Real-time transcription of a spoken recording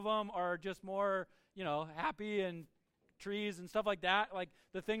of them are just more, happy and trees and stuff like that, like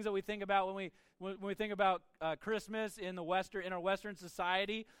the things that we think about when we think about Christmas in our Western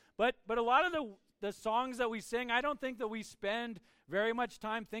society. But a lot of the songs that we sing, I don't think that we spend very much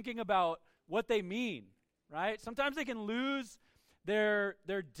time thinking about what they mean, right? Sometimes they can lose their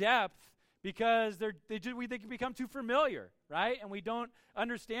depth because they can become too familiar, right? And we don't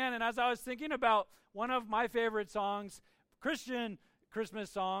understand. And as I was thinking about one of my favorite songs, Christian Christmas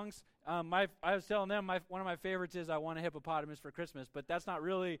songs, I was telling them one of my favorites is "I Want a Hippopotamus for Christmas," but that's not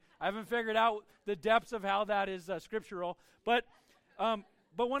really. I haven't figured out the depths of how that is scriptural. But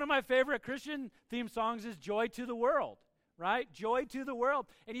one of my favorite Christian theme songs is "Joy to the World." Right? Joy to the world.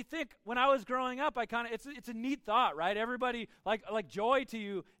 And you think, when I was growing up, it's a neat thought, right? Everybody, like joy to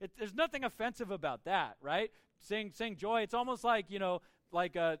you, there's nothing offensive about that, right? Saying joy, it's almost like,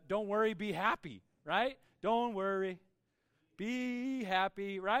 don't worry, be happy, right? Don't worry, be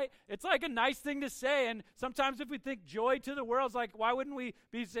happy, right? It's like a nice thing to say, and sometimes if we think joy to the world, it's like, why wouldn't we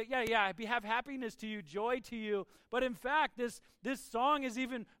say, have happiness to you, joy to you? But in fact, this song is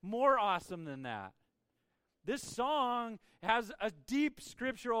even more awesome than that. This song has a deep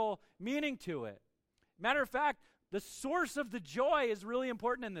scriptural meaning to it. Matter of fact, the source of the joy is really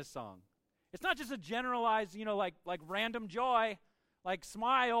important in this song. It's not just a generalized, like random joy, like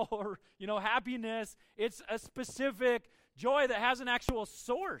smile or, happiness. It's a specific joy that has an actual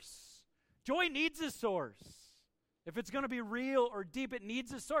source. Joy needs a source. If it's going to be real or deep, it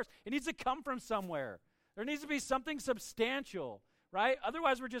needs a source. It needs to come from somewhere. There needs to be something substantial, right?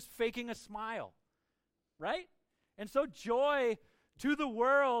 Otherwise, we're just faking a smile. Right? And so Joy to the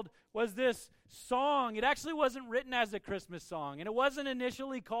World was this song. It actually wasn't written as a Christmas song, and it wasn't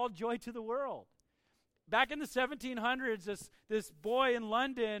initially called Joy to the World. Back in the 1700s, this boy in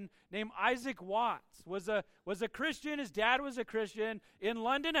London named Isaac Watts was a Christian. His dad was a Christian. In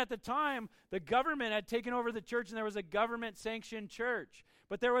London at the time, the government had taken over the church, and there was a government-sanctioned church.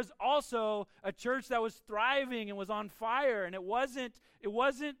 But there was also a church that was thriving and was on fire, and it wasn't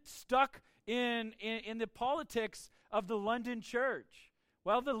stuck in the politics of the London church.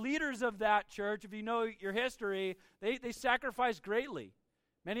 Well, the leaders of that church, if you know your history, they sacrificed greatly.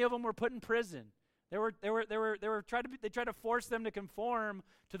 Many of them were put in prison. They tried to force them to conform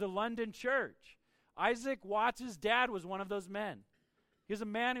to the London church. Isaac Watts' dad was one of those men. He was a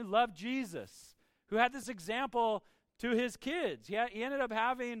man who loved Jesus, who had this example to his kids. He ended up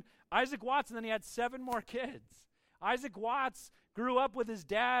having Isaac Watts, and then he had 7 more kids. Isaac Watts grew up with his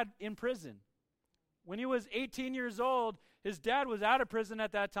dad in prison. When he was 18 years old, his dad was out of prison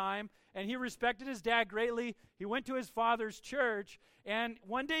at that time, and he respected his dad greatly. He went to his father's church, and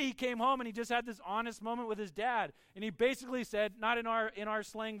one day he came home and he just had this honest moment with his dad, and he basically said, not in our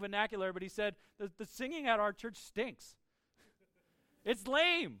slang vernacular, but he said, the singing at our church stinks. It's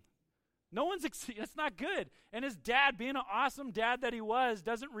lame. It's not good. And his dad, being an awesome dad that he was,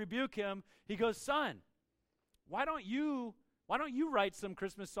 doesn't rebuke him. He goes, son, why don't you write some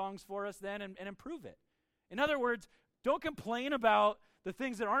Christmas songs for us then and improve it? In other words, don't complain about the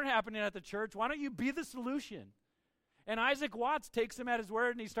things that aren't happening at the church. Why don't you be the solution? And Isaac Watts takes him at his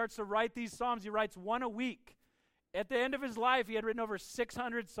word, and he starts to write these psalms. He writes one a week. At the end of his life, he had written over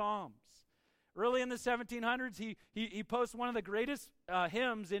 600 psalms. Early in the 1700s, he posts one of the greatest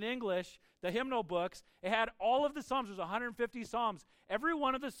hymns in English, the hymnal books. It had all of the psalms. There's 150 psalms. Every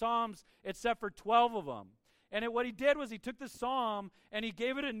one of the psalms except for 12 of them. And what he did was he took the psalm and he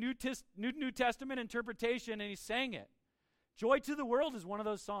gave it a New Testament interpretation, and he sang it. Joy to the World is one of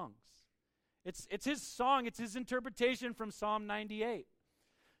those songs. It's his song. It's his interpretation from Psalm 98.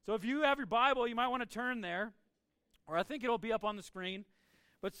 So if you have your Bible, you might want to turn there, or I think it'll be up on the screen.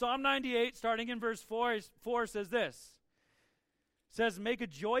 But Psalm 98, starting in verse 4 says this. It says, "Make a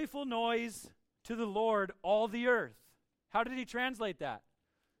joyful noise to the Lord, all the earth." How did he translate that?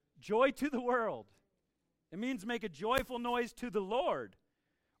 Joy to the world. It means make a joyful noise to the Lord,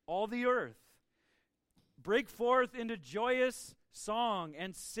 all the earth. Break forth into joyous song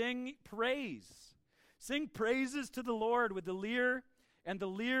and sing praise. Sing praises to the Lord with the lyre and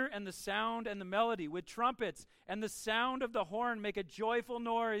the sound and the melody, with trumpets and the sound of the horn. Make a joyful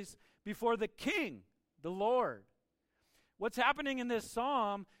noise before the King, the Lord. What's happening in this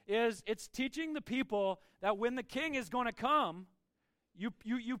psalm is it's teaching the people that when the King is going to come,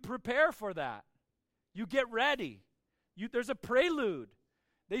 you prepare for that. You get ready. There's a prelude.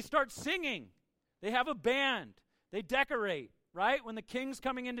 They start singing. They have a band. They decorate, right? When the king's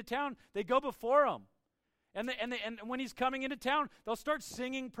coming into town, they go before him. And when he's coming into town, they'll start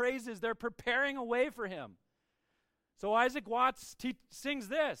singing praises. They're preparing a way for him. So Isaac Watts sings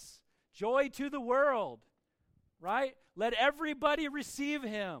this, "Joy to the world." right? Let everybody receive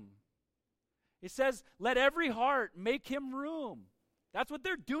him. He says, let every heart make him room. That's what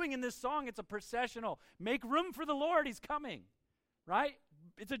they're doing in this song. It's a processional. Make room for the Lord. He's coming, right?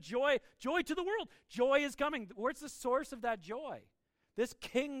 It's a joy to the world. Joy is coming. Where's the source of that joy? This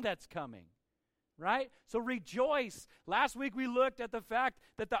king that's coming, right? So rejoice. Last week we looked at the fact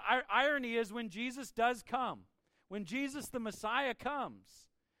that the irony is when Jesus does come, when Jesus the Messiah comes,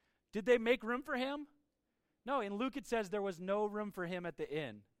 did they make room for him? No, in Luke it says there was no room for him at the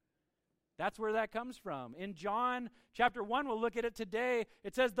inn. That's where that comes from. In John chapter 1, we'll look at it today.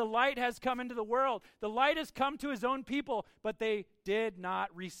 It says the light has come into the world. The light has come to his own people, but they did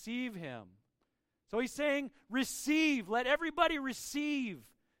not receive him. So he's saying, receive. Let everybody receive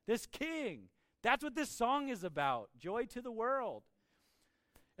this king. That's what this song is about. Joy to the world.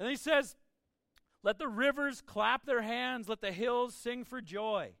 And then he says, let the rivers clap their hands. Let the hills sing for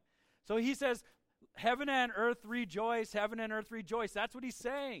joy. So he says, heaven and earth rejoice. Heaven and earth rejoice. That's what he's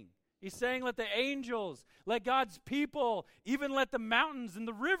saying. He's saying, let the angels, let God's people, even let the mountains and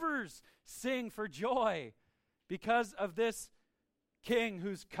the rivers sing for joy because of this king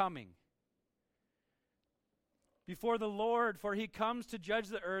who's coming. Before the Lord, for he comes to judge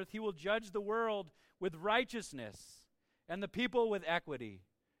the earth, he will judge the world with righteousness and the people with equity.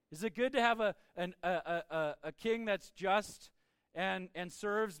 Is it good to have a king that's just and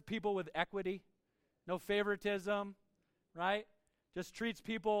serves people with equity? No favoritism, right? Just treats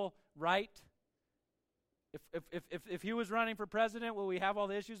people right. If he was running for president, will we have all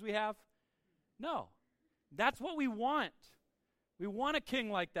the issues we have? No. That's what we want. We want a king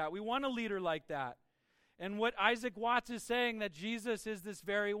like that. We want a leader like that. And what Isaac Watts is saying, that Jesus is this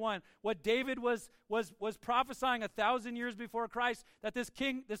very one. What David was prophesying 1,000 years before Christ, that this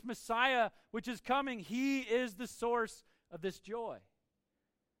king, this Messiah, which is coming, he is the source of this joy.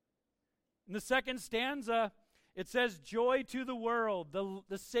 In the second stanza, it says, joy to the world.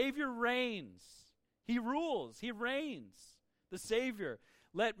 The Savior reigns. He rules. He reigns. The Savior.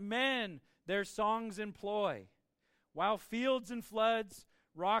 Let men their songs employ. While fields and floods,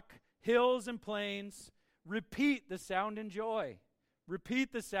 rock hills and plains, repeat the sound and joy.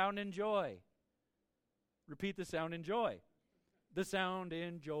 Repeat the sound and joy. Repeat the sound and joy. The sound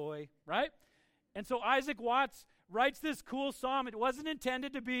and joy, right? And so Isaac Watts writes this cool psalm. It wasn't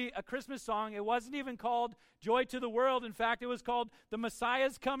intended to be a Christmas song. It wasn't even called Joy to the World. In fact, it was called The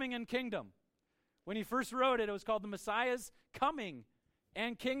Messiah's Coming and Kingdom. When he first wrote it, it was called The Messiah's Coming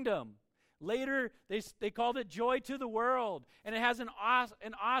and Kingdom. Later, they called it Joy to the World. And it has an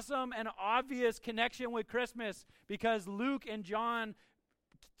awesome and obvious connection with Christmas because Luke and John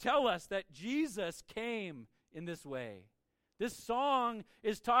tell us that Jesus came in this way. This song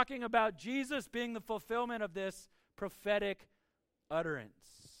is talking about Jesus being the fulfillment of this prophetic utterance.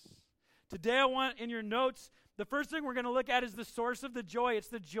 Today I want, in your notes, the first thing we're going to look at is the source of the joy. It's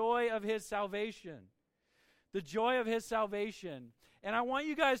the joy of his salvation. The joy of his salvation. And I want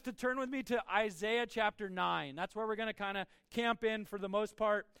you guys to turn with me to Isaiah chapter 9. That's where we're going to kind of camp in for the most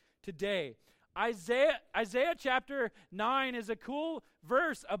part today. Isaiah chapter 9 is a cool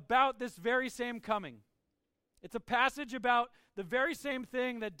verse about this very same coming. It's a passage about the very same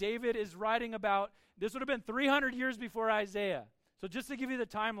thing that David is writing about. This would have been 300 years before Isaiah. So just to give you the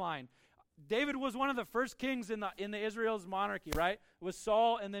timeline, David was one of the first kings in the Israel's monarchy, right? It was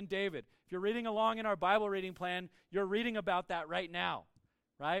Saul and then David. If you're reading along in our Bible reading plan, you're reading about that right now,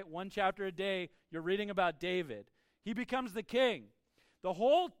 right? One chapter a day, you're reading about David. He becomes the king. The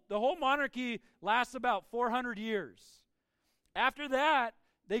whole monarchy lasts about 400 years. After that,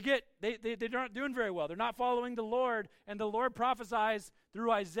 they're not doing very well. They're not following the Lord, and the Lord prophesies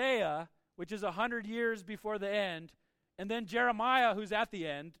through Isaiah, which is 100 years before the end, and then Jeremiah, who's at the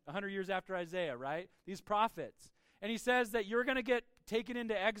end, 100 years after Isaiah, right? These prophets. And he says that you're going to get taken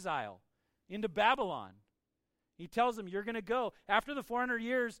into exile, into Babylon. He tells them you're going to go. After the 400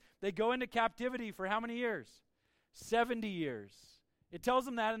 years, they go into captivity for how many years? 70 years. It tells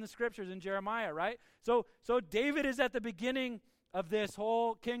them that in the scriptures in Jeremiah, right? So David is at the beginning of this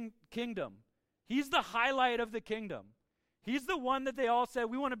whole kingdom. He's the highlight of the kingdom. He's the one that they all said,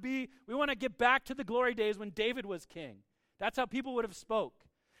 we want to get back to the glory days when David was king. That's how people would have spoke.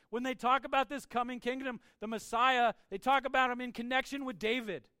 When they talk about this coming kingdom, the Messiah, they talk about him in connection with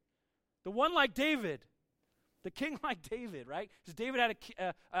David. The one like David. The king like David, right? Because David had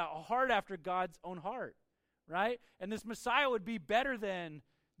a heart after God's own heart, right? And this Messiah would be better than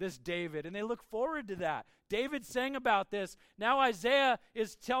this David, and they look forward to that. David sang about this. Now Isaiah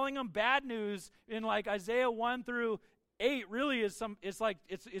is telling them bad news in like Isaiah 1 through 8 really is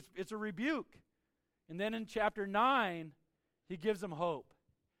it's a rebuke. And then in chapter 9, he gives them hope.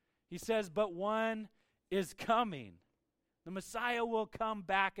 He says, but one is coming. The Messiah will come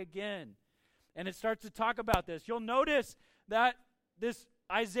back again. And it starts to talk about this. You'll notice that this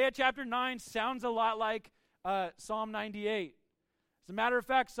Isaiah chapter 9 sounds a lot like Psalm 98. As a matter of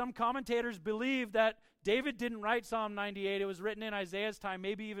fact, some commentators believe that David didn't write Psalm 98. It was written in Isaiah's time,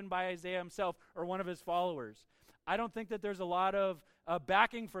 maybe even by Isaiah himself or one of his followers. I don't think that there's a lot of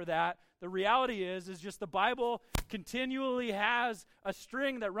backing for that. The reality is just the Bible continually has a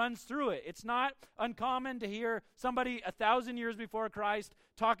string that runs through it. It's not uncommon to hear somebody 1,000 years before Christ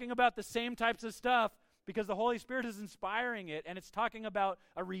talking about the same types of stuff because the Holy Spirit is inspiring it, and it's talking about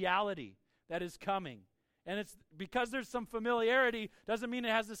a reality that is coming. And it's because there's some familiarity doesn't mean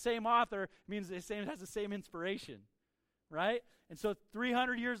it has the same author. It means it has the same inspiration, right? And so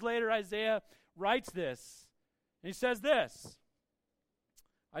 300 years later, Isaiah writes this. And he says this,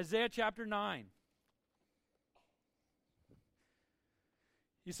 Isaiah chapter 9.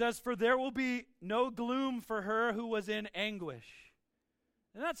 He says, "For there will be no gloom for her who was in anguish."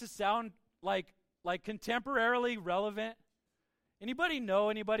 And that's to sound like contemporarily relevant. Anybody know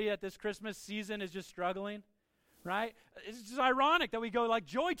anybody that this Christmas season is just struggling, right? It's just ironic that we go like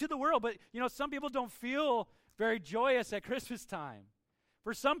joy to the world, but some people don't feel very joyous at Christmas time.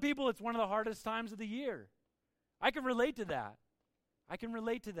 For some people, it's one of the hardest times of the year. I can relate to that.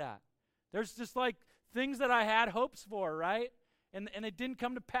 There's just like things that I had hopes for, right? And it didn't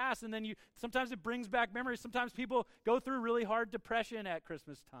come to pass. And then sometimes it brings back memories. Sometimes people go through really hard depression at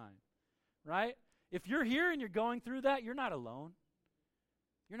Christmas time, right? If you're here and you're going through that, you're not alone.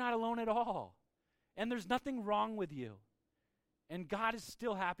 You're not alone at all. And there's nothing wrong with you. And God is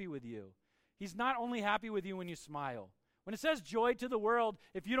still happy with you. He's not only happy with you when you smile. When it says joy to the world,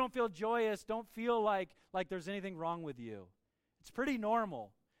 if you don't feel joyous, don't feel like there's anything wrong with you. It's pretty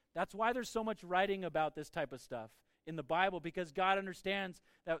normal. That's why there's so much writing about this type of stuff in the Bible, because God understands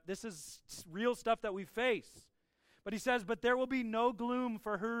that this is real stuff that we face. But he says, "But there will be no gloom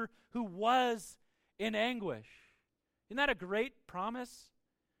for her who was in anguish." Isn't that a great promise?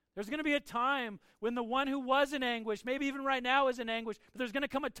 There's going to be a time when the one who was in anguish, maybe even right now is in anguish, but there's going to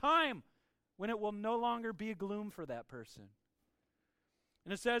come a time when it will no longer be a gloom for that person.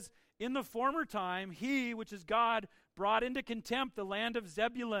 And it says, "In the former time, he," which is God, "brought into contempt the land of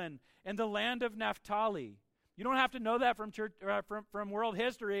Zebulun and the land of Naphtali." You don't have to know that from church from world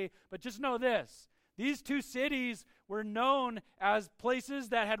history, but just know this. These two cities were known as places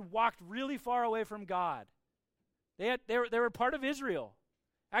that had walked really far away from God. They were part of Israel.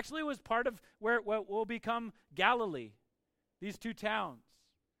 Actually, it was part of what will become Galilee, these two towns.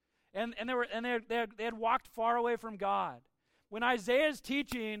 And they had walked far away from God. When Isaiah is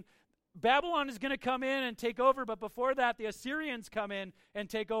teaching, Babylon is going to come in and take over, but before that, the Assyrians come in and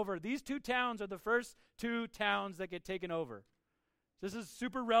take over. These two towns are the first two towns that get taken over. This is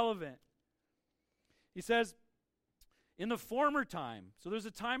super relevant. He says, "In the former time," so there's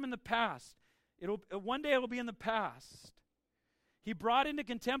a time in the past. One day it will be in the past. "He brought into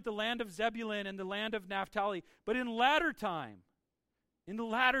contempt the land of Zebulun and the land of Naphtali, but in the latter time,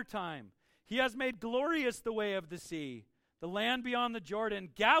 he has made glorious the way of the sea, the land beyond the Jordan,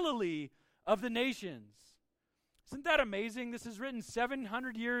 Galilee of the nations." Isn't that amazing? This is written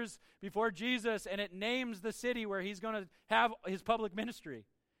 700 years before Jesus, and it names the city where he's going to have his public ministry,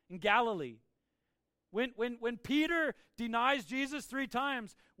 in Galilee. When Peter denies Jesus 3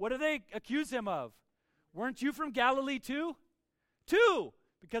 times, what do they accuse him of? "Weren't you from Galilee too?"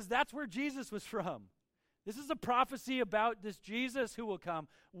 Because that's where Jesus was from. This is a prophecy about this Jesus who will come.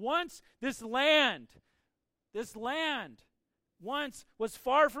 Once this land once was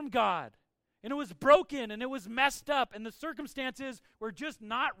far from God, and it was broken, and it was messed up, and the circumstances were just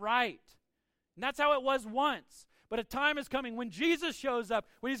not right. And that's how it was once. But a time is coming when Jesus shows up,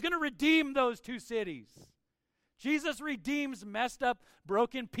 when he's going to redeem those two cities. Jesus redeems messed up,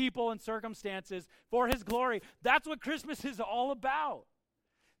 broken people and circumstances for his glory. That's what Christmas is all about.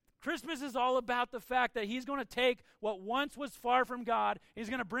 Christmas is all about the fact that he's going to take what once was far from God, and he's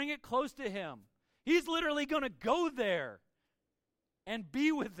going to bring it close to him. He's literally going to go there and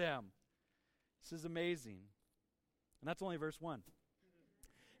be with them. This is amazing. And that's only verse 1.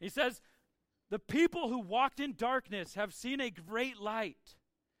 He says, "The people who walked in darkness have seen a great light.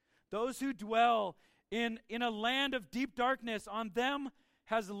 Those who dwell in a land of deep darkness, on them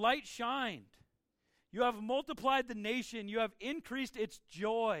has light shined. You have multiplied the nation. You have increased its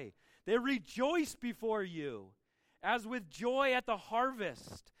joy. They rejoice before you, as with joy at the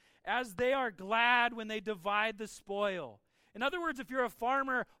harvest, as they are glad when they divide the spoil." In other words, if you're a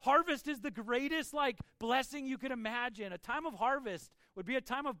farmer, harvest is the greatest blessing you could imagine. A time of harvest would be a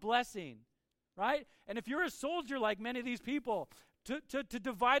time of blessing, right? And if you're a soldier like many of these people, to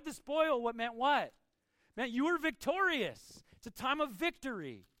divide the spoil, what meant what? Man, you were victorious. It's a time of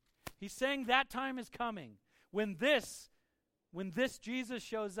victory. He's saying that time is coming. When this Jesus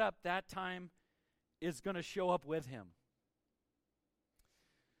shows up, that time is going to show up with him.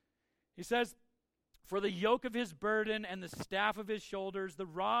 He says, for the yoke of his burden and the staff of his shoulders, the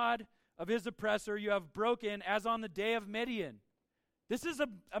rod of his oppressor you have broken, as on the day of Midian. This is an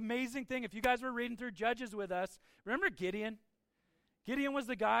amazing thing. If you guys were reading through Judges with us, remember Gideon? Gideon was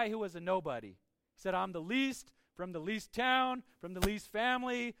the guy who was a nobody. He said, I'm the least from the least town, from the least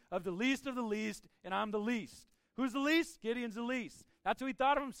family, of the least, and I'm the least. Who's the least? Gideon's the least. That's who he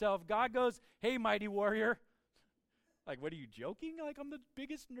thought of himself. God goes, hey, mighty warrior. Like, what, are you joking? Like, I'm the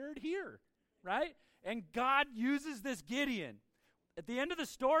biggest nerd here, right? And God uses this Gideon. At the end of the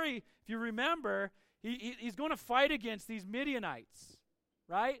story, if you remember, he's going to fight against these Midianites,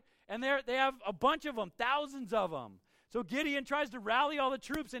 right? And they have a bunch of them, thousands of them. So Gideon tries to rally all the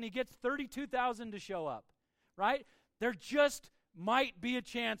troops, and he gets 32,000 to show up, right? There just might be a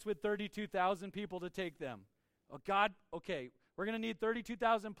chance with 32,000 people to take them. Oh, God, okay, we're going to need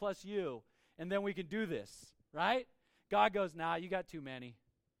 32,000 plus you, and then we can do this, right? God goes, nah, you got too many.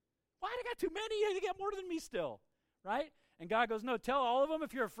 Why I got too many? You got more than me still, right? And God goes, no, tell all of them,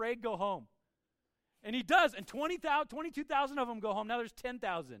 if you're afraid, go home. And he does, and 22,000 of them go home. Now there's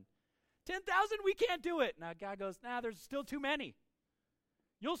 10,000. 10,000, we can't do it. Now God goes, nah, there's still too many.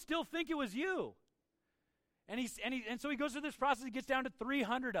 You'll still think it was you. And so he goes through this process. He gets down to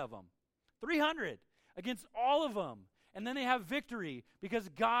 300 of them. 300 against all of them. And then they have victory because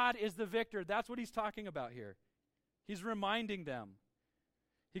God is the victor. That's what he's talking about here. He's reminding them.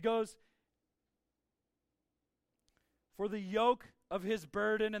 He goes, for the yoke of his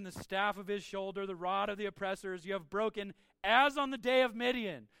burden and the staff of his shoulder, the rod of the oppressors, you have broken, as on the day of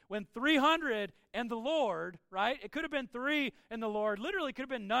Midian, when 300 and the Lord, right? It could have been 3 and the Lord. Literally could have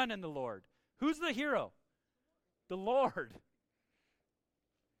been none and the Lord. Who's the hero? The Lord.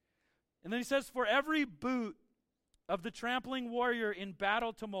 And then he says, for every boot of the trampling warrior in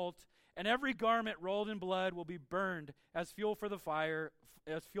battle tumult, and every garment rolled in blood will be burned as fuel for the fire.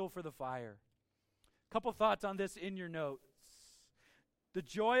 Couple thoughts on this in your notes. The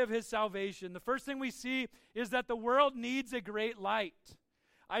joy of his salvation. The first thing we see is that the world needs a great light.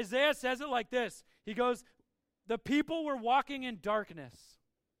 Isaiah says it like this. He goes, the people were walking in darkness.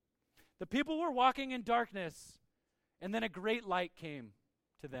 The people were walking in darkness, and then a great light came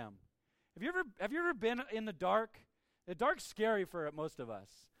to them. Have you ever been in the dark? The dark's scary for most of us.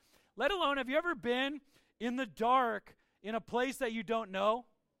 Let alone, have you ever been in the dark in a place that you don't know?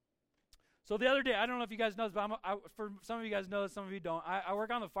 So the other day, I don't know if you guys know this, but for some of you guys know this, some of you don't. I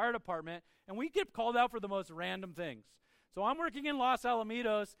work on the fire department, and we get called out for the most random things. So I'm working in Los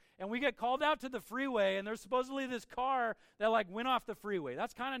Alamitos, and we get called out to the freeway, and there's supposedly this car that like went off the freeway.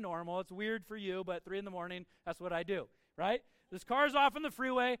 That's kind of normal. It's weird for you, but 3 a.m, that's what I do, right? This car's off on the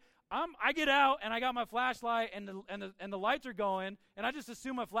freeway. I get out, and I got my flashlight, and the lights are going, and I just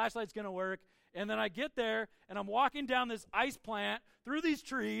assume my flashlight's going to work. And then I get there, and I'm walking down this ice plant through these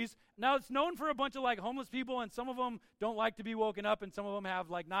trees. Now, it's known for a bunch of, like, homeless people, and some of them don't like to be woken up, and some of them have,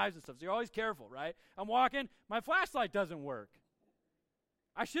 like, knives and stuff. So you're always careful, right? I'm walking. My flashlight doesn't work.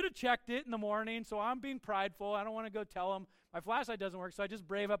 I should have checked it in the morning, so I'm being prideful. I don't want to go tell them my flashlight doesn't work, so I just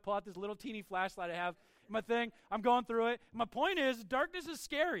brave up, pull out this little teeny flashlight I have in my thing. I'm going through it. My point is, darkness is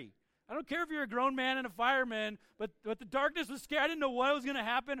scary. I don't care if you're a grown man and a fireman, but the darkness was scary. I didn't know what was going to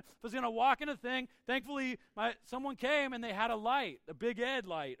happen. If I was going to walk in a thing. Thankfully, someone came and they had a light, a Big Ed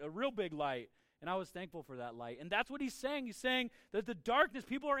light, a real big light. And I was thankful for that light. And that's what he's saying. He's saying that the darkness,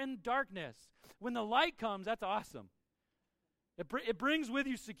 people are in darkness. When the light comes, that's awesome. It brings with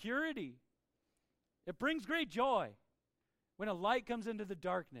you security. It brings great joy when a light comes into the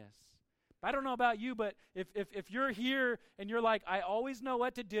darkness. I don't know about you, but if you're here and you're like, I always know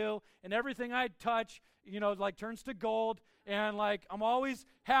what to do, and everything I touch, like turns to gold, and like I'm always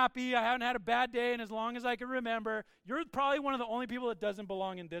happy, I haven't had a bad day, and as long as I can remember, you're probably one of the only people that doesn't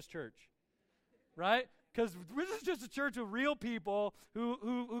belong in this church, right? Because this is just a church of real people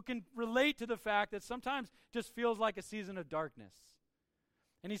who can relate to the fact that sometimes it just feels like a season of darkness.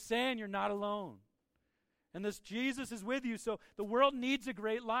 And he's saying you're not alone. And this Jesus is with you, so the world needs a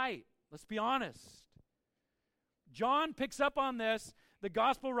great light. Let's be honest. John picks up on this. The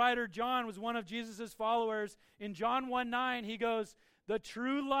gospel writer John was one of Jesus' followers. In John 1:9, he goes, the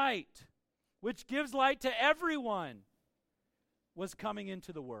true light, which gives light to everyone, was coming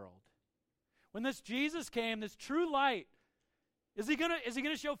into the world. When this Jesus came, this true light, is he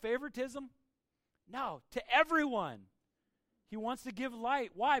gonna show favoritism? No, to everyone. He wants to give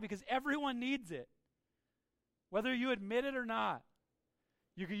light. Why? Because everyone needs it. Whether you admit it or not.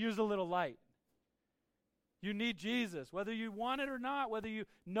 You could use a little light. You need Jesus, whether you want it or not, whether you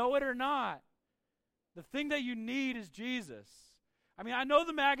know it or not. The thing that you need is Jesus. I mean, I know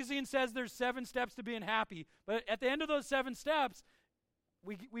the magazine says there's 7 steps to being happy, but at the end of those 7 steps,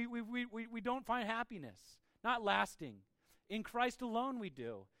 we don't find happiness, not lasting. In Christ alone we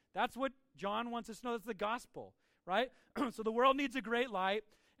do. That's what John wants us to know. That's the gospel, right? So the world needs a great light,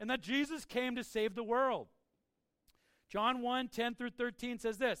 and that Jesus came to save the world. John 1:10-13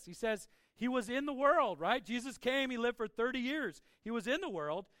 says this. He says, he was in the world, right? Jesus came, he lived for 30 years. He was in the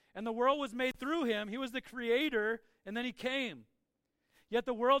world, and the world was made through him. He was the creator, and then he came. Yet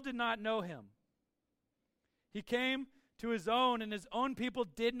the world did not know him. He came to his own, and his own people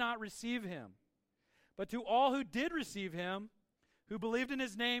did not receive him. But to all who did receive him, who believed in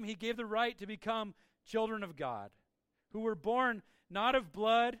his name, he gave the right to become children of God, who were born not of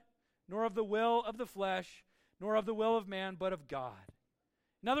blood, nor of the will of the flesh, nor of the will of man, but of God.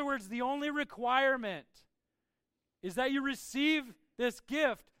 In other words, the only requirement is that you receive this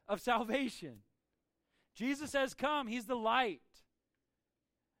gift of salvation. Jesus has come. He's the light.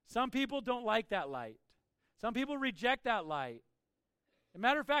 Some people don't like that light. Some people reject that light. As a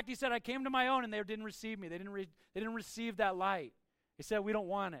matter of fact, he said, I came to my own and they didn't receive me. They didn't receive that light. They said, we don't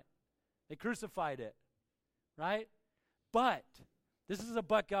want it. They crucified it, right? But, this is a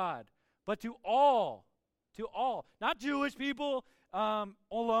but God, but to all, not Jewish people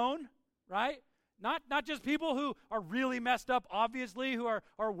alone, right? Not just people who are really messed up, obviously, who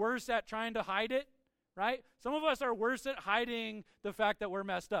are worse at trying to hide it, right? Some of us are worse at hiding the fact that we're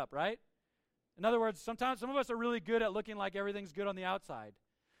messed up, right? In other words, sometimes some of us are really good at looking like everything's good on the outside.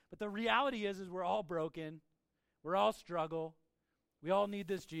 But the reality is we're all broken. We're all struggle. We all need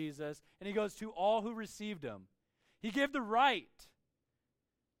this Jesus. And he goes, to all who received him, he gave the right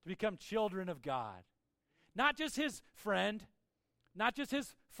to become children of God. Not just his friend, not just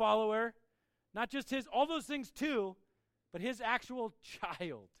his follower, not just his, all those things too, but his actual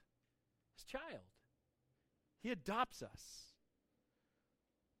child. His child. He adopts us.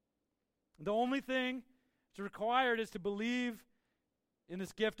 The only thing that's required is to believe in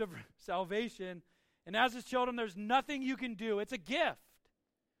this gift of salvation. And as his children, there's nothing you can do. It's a gift.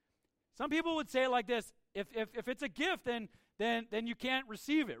 Some people would say it like this, if it's a gift, then you can't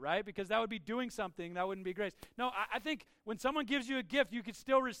receive it, right? Because that would be doing something. That wouldn't be grace. No, I think when someone gives you a gift, you can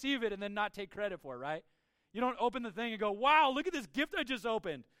still receive it and then not take credit for it, right? You don't open the thing and go, wow, look at this gift I just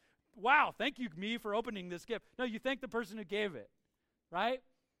opened. Wow, thank you, me, for opening this gift. No, you thank the person who gave it, right?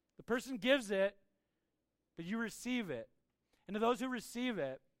 The person gives it, but you receive it. And to those who receive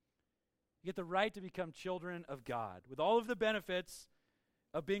it, you get the right to become children of God with all of the benefits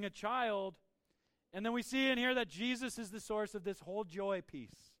of being a child. And then we see in here that Jesus is the source of this whole joy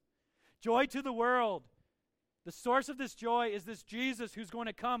piece. Joy to the world. The source of this joy is this Jesus who's going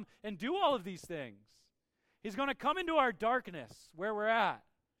to come and do all of these things. He's going to come into our darkness where we're at.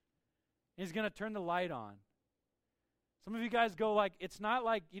 He's going to turn the light on. Some of you guys go like, it's not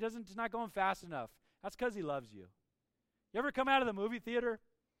going fast enough. That's because he loves you. You ever come out of the movie theater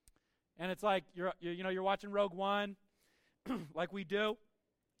and it's like you're watching Rogue One like we do,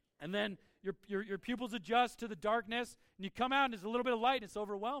 and then your pupils adjust to the darkness and you come out and there's a little bit of light and it's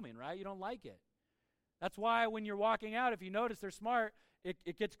overwhelming, right? You don't like it. That's why when you're walking out, if you notice they're smart,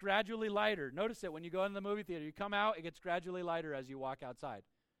 it gets gradually lighter. Notice it when you go in the movie theater. You come out, it gets gradually lighter as you walk outside.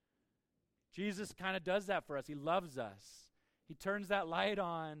 Jesus kind of does that for us. He loves us. He turns that light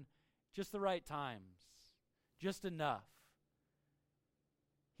on just the right times, just enough.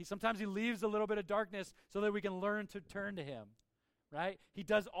 Sometimes he leaves a little bit of darkness so that we can learn to turn to him, right? He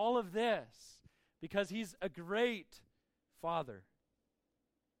does all of this because he's a great Father.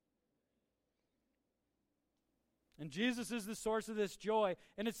 And Jesus is the source of this joy.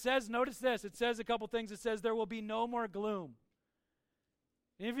 And it says, notice this, it says a couple things. It says there will be no more gloom.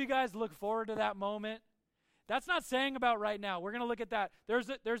 Any of you guys look forward to that moment? That's not saying about right now. We're going to look at that.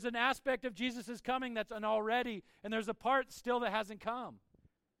 There's an aspect of Jesus' coming that's an already, and there's a part still that hasn't come.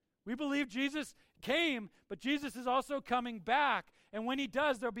 We believe Jesus came, but Jesus is also coming back. And when he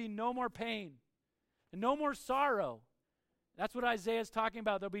does, there'll be no more pain and no more sorrow. That's what Isaiah is talking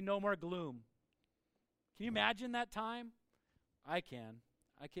about. There'll be no more gloom. Can you imagine that time? I can.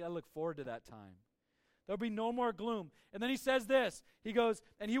 I look forward to that time. There'll be no more gloom. And then he says this. He goes,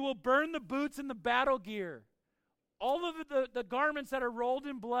 and he will burn the boots and the battle gear. All of the garments that are rolled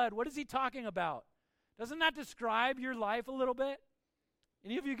in blood. What is he talking about? Doesn't that describe your life a little bit?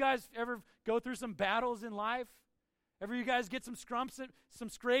 Any of you guys ever go through some battles in life? Ever you guys get some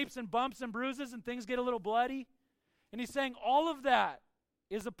scrapes and bumps and bruises and things get a little bloody? And he's saying all of that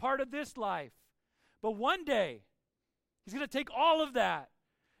is a part of this life. But one day, he's going to take all of that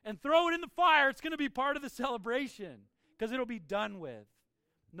and throw it in the fire, it's going to be part of the celebration because it'll be done with.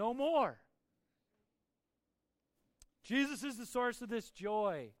 No more. Jesus is the source of this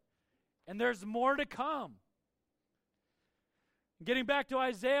joy, and there's more to come. Getting back to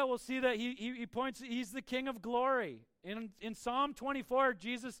Isaiah, we'll see that he points, he's the King of glory. In Psalm 24,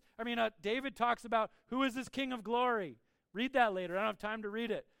 David talks about who is this King of glory. Read that later. I don't have time to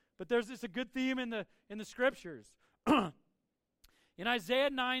read it. But there's this a good theme in the scriptures. In Isaiah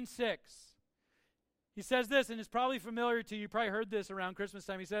 9:6, he says this, and it's probably familiar to you. You probably heard this around Christmas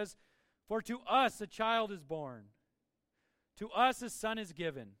time. He says, "For to us a child is born, to us a son is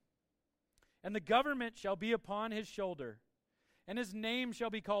given, and the government shall be upon his shoulder. And his name shall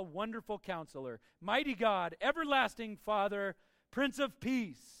be called Wonderful Counselor, Mighty God, Everlasting Father, Prince of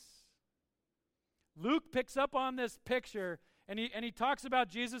Peace." Luke picks up on this picture, and he talks about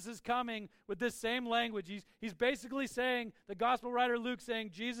Jesus' coming with this same language. He's basically saying, the gospel writer Luke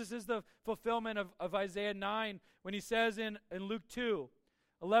saying, Jesus is the fulfillment of Isaiah 9, when he says in Luke 2,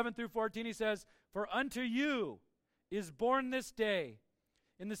 11 through 14, he says, "For unto you is born this day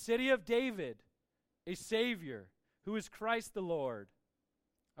in the city of David a Savior, who is Christ the Lord."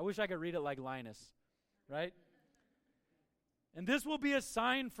 I wish I could read it like Linus, right? "And this will be a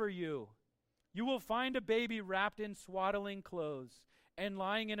sign for you. You will find a baby wrapped in swaddling clothes and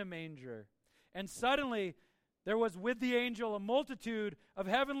lying in a manger." And suddenly there was with the angel a multitude of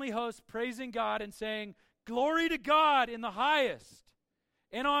heavenly hosts praising God and saying, "Glory to God in the highest,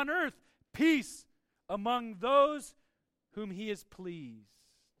 and on earth peace among those whom he is pleased."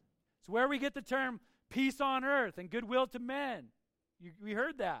 It's where we get the term peace on earth and goodwill to men. We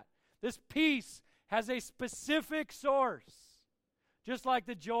heard that. This peace has a specific source, just like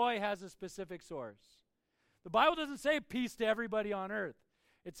the joy has a specific source. The Bible doesn't say peace to everybody on earth.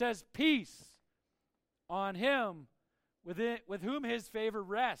 It says peace on him with whom his favor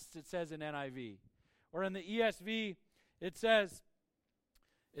rests, it says in NIV. Or in the ESV, it says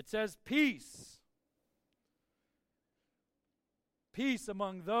peace. Peace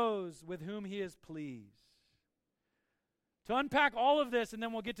among those with whom he is pleased. To unpack all of this, and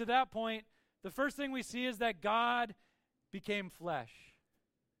then we'll get to that point, the first thing we see is that God became flesh.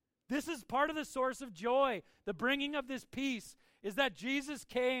 This is part of the source of joy. The bringing of this peace is that Jesus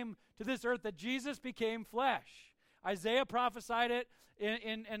came to this earth, that Jesus became flesh. Isaiah prophesied it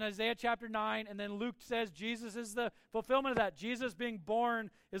in Isaiah chapter 9, and then Luke says Jesus is the fulfillment of that. Jesus being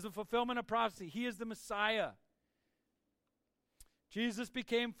born is the fulfillment of prophecy. He is the Messiah. Jesus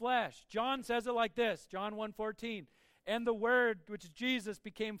became flesh. John says it like this, John 1:14, "And the Word, which is Jesus,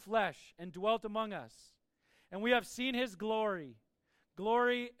 became flesh and dwelt among us. And we have seen his glory,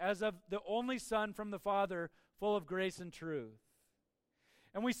 glory as of the only Son from the Father, full of grace and truth."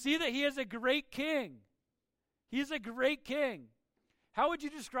 And we see that he is a great king. He is a great king. How would you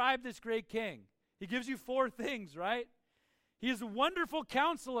describe this great king? He gives you 4 things, right? He is a wonderful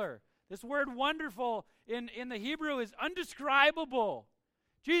counselor. This word wonderful in the Hebrew is undescribable.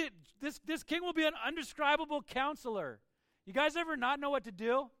 Gee, this king will be an undescribable counselor. You guys ever not know what to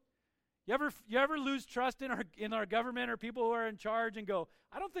do? You ever lose trust in our government or people who are in charge and go,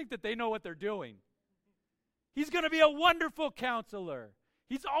 "I don't think that they know what they're doing"? He's going to be a wonderful counselor.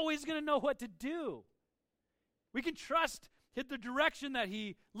 He's always going to know what to do. We can trust in the direction that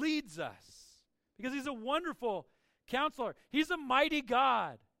he leads us because he's a wonderful counselor. He's a mighty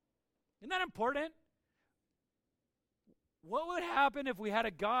God. Isn't that important? What would happen if we had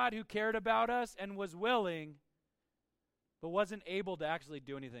a God who cared about us and was willing, but wasn't able to actually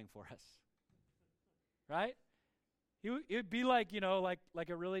do anything for us? Right? It would be like, like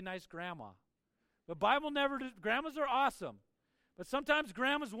a really nice grandma. The Bible never does. Grandmas are awesome. But sometimes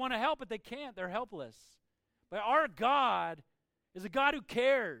grandmas want to help, but they can't. They're helpless. But our God is a God who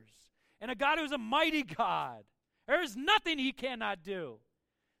cares, and a God who's a mighty God. There is nothing he cannot do.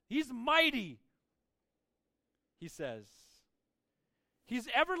 He's mighty, he says. He's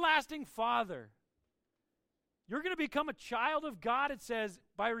everlasting Father. You're going to become a child of God, it says,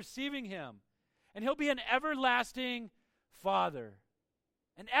 by receiving him. And he'll be an everlasting Father.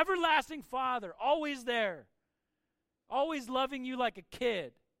 An everlasting Father, always there. Always loving you like a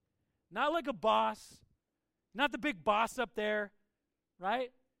kid. Not like a boss. Not the big boss up there,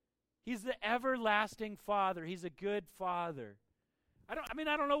 right? He's the everlasting Father. He's a good Father. I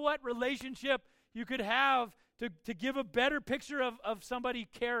don't know what relationship you could have to give a better picture of somebody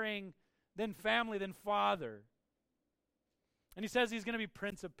caring than family, than Father. And he says he's going to be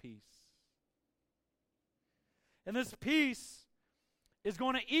Prince of Peace. And this peace is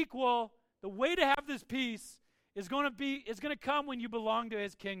going to equal, the way to have this peace is going to come when you belong to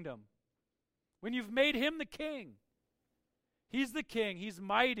his kingdom. When you've made him the king. He's the king. He's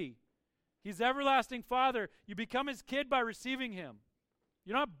mighty. He's everlasting Father. You become his kid by receiving him.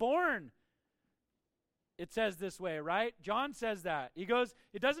 You're not born, it says this way, right? John says that. He goes,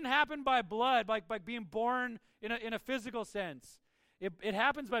 it doesn't happen by blood, like by being born in a physical sense. It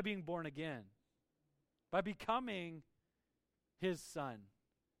happens by being born again, by becoming his son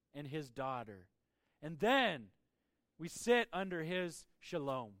and his daughter. And then we sit under his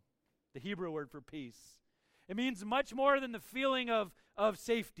shalom, the Hebrew word for peace. It means much more than the feeling of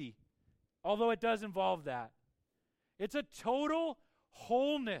safety, although it does involve that. It's a total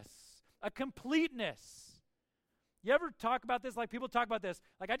wholeness, a completeness. You ever talk about this? Like people talk about this,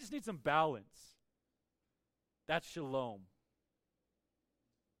 like I just need some balance. That's shalom.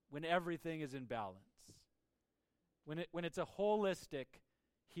 When everything is in balance. When it's a holistic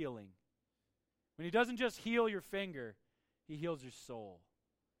healing. When he doesn't just heal your finger, he heals your soul.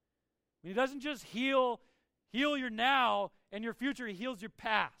 When he doesn't just heal your now and your future, he heals your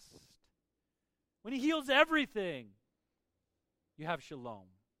past. When he heals everything, you have shalom.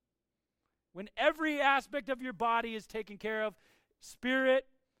 When every aspect of your body is taken care of, spirit,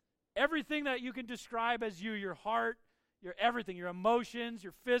 everything that you can describe as you, your heart, your everything, your emotions,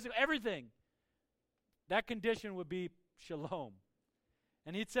 your physical, everything, that condition would be shalom.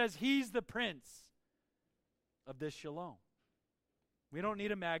 And he says he's the prince of this shalom. We don't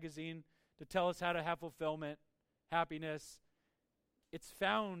need a magazine to tell us how to have fulfillment, happiness. It's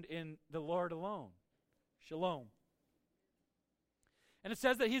found in the Lord alone. Shalom. And it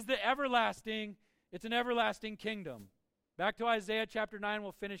says that he's the everlasting, it's an everlasting kingdom. Back to Isaiah chapter 9,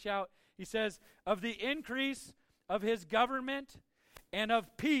 we'll finish out. He says, of the increase of his government and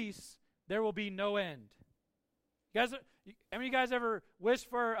of peace, there will be no end. You guys, any of you guys ever wish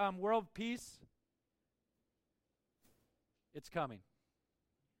for world peace? It's coming.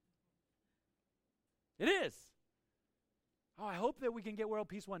 It is. Oh, I hope that we can get world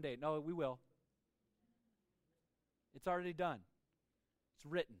peace one day. No, we will. It's already done. It's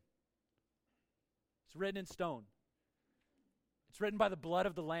written. It's written in stone. It's written by the blood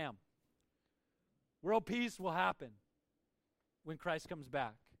of the Lamb. World peace will happen when Christ comes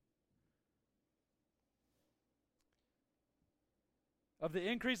back. Of the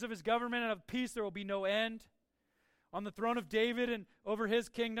increase of his government and of peace there will be no end. On the throne of David and over his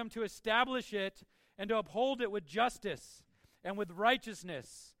kingdom, to establish it and to uphold it with justice and with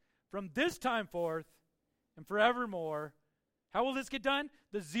righteousness from this time forth and forevermore. How will this get done?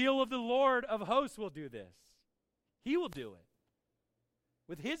 The zeal of the Lord of hosts will do this. He will do it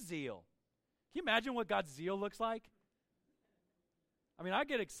with his zeal. Can you imagine what God's zeal looks like? I mean, I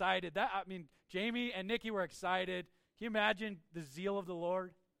get excited. Jamie and Nikki were excited. Can you imagine the zeal of the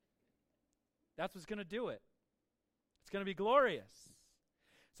Lord? That's what's going to do it. It's going to be glorious.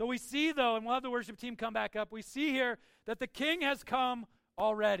 So we see, though, and we'll have the worship team come back up, we see here that the king has come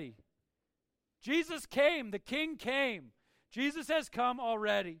already. Jesus came. The king came. Jesus has come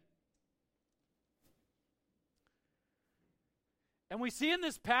already. And we see in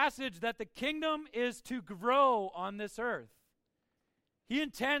this passage that the kingdom is to grow on this earth. He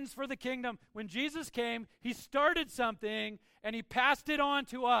intends for the kingdom. When Jesus came, he started something and he passed it on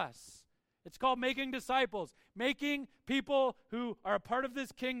to us. It's called making disciples, making people who are a part of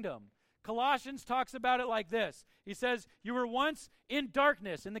this kingdom. Colossians talks about it like this. He says, you were once in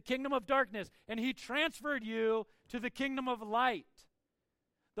darkness, in the kingdom of darkness, and he transferred you to the kingdom of light.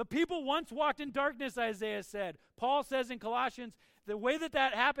 The people once walked in darkness, Isaiah said. Paul says in Colossians, the way that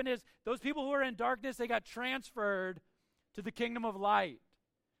happened is those people who were in darkness, they got transferred to the kingdom of light.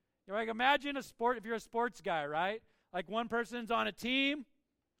 You're like, imagine if you're a sports guy, right? Like one person's on a team,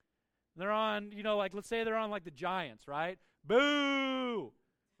 they're on, let's say they're on like the Giants, right? Boo!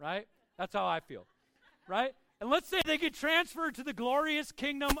 Right? That's how I feel, right? And let's say they get transferred to the glorious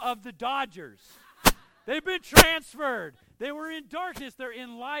kingdom of the Dodgers. They've been transferred. They were in darkness. They're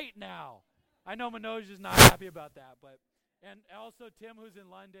in light now. I know Manoj is not happy about that, and also Tim, who's in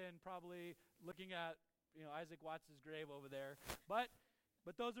London, probably looking at Isaac Watts' grave over there. But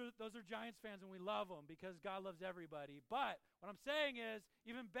those are Giants fans, and we love them because God loves everybody. But what I'm saying is,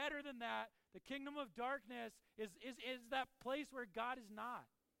 even better than that, the kingdom of darkness is that place where God is not.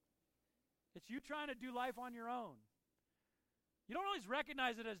 It's you trying to do life on your own. You don't always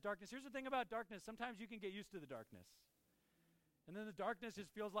recognize it as darkness. Here's the thing about darkness. Sometimes you can get used to the darkness. And then the darkness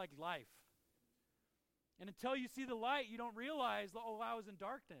just feels like life. And until you see the light, you don't realize, oh, I was in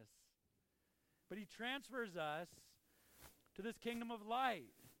darkness. But he transfers us to this kingdom of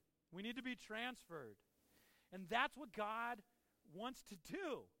light. We need to be transferred. And that's what God wants to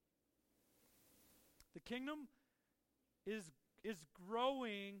do. The kingdom is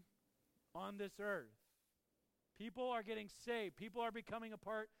growing on this earth. People are getting saved. People are becoming a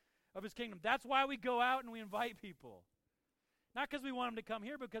part of his kingdom. That's why we go out and we invite people. Not because we want them to come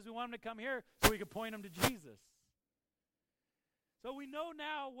here, because we want them to come here so we can point them to Jesus. So we know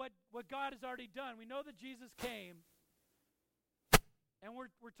now what God has already done. We know that Jesus came. And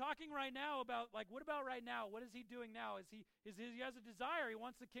we're talking right now about, like, what about right now? What is he doing now? He has a desire. He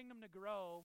wants the kingdom to grow.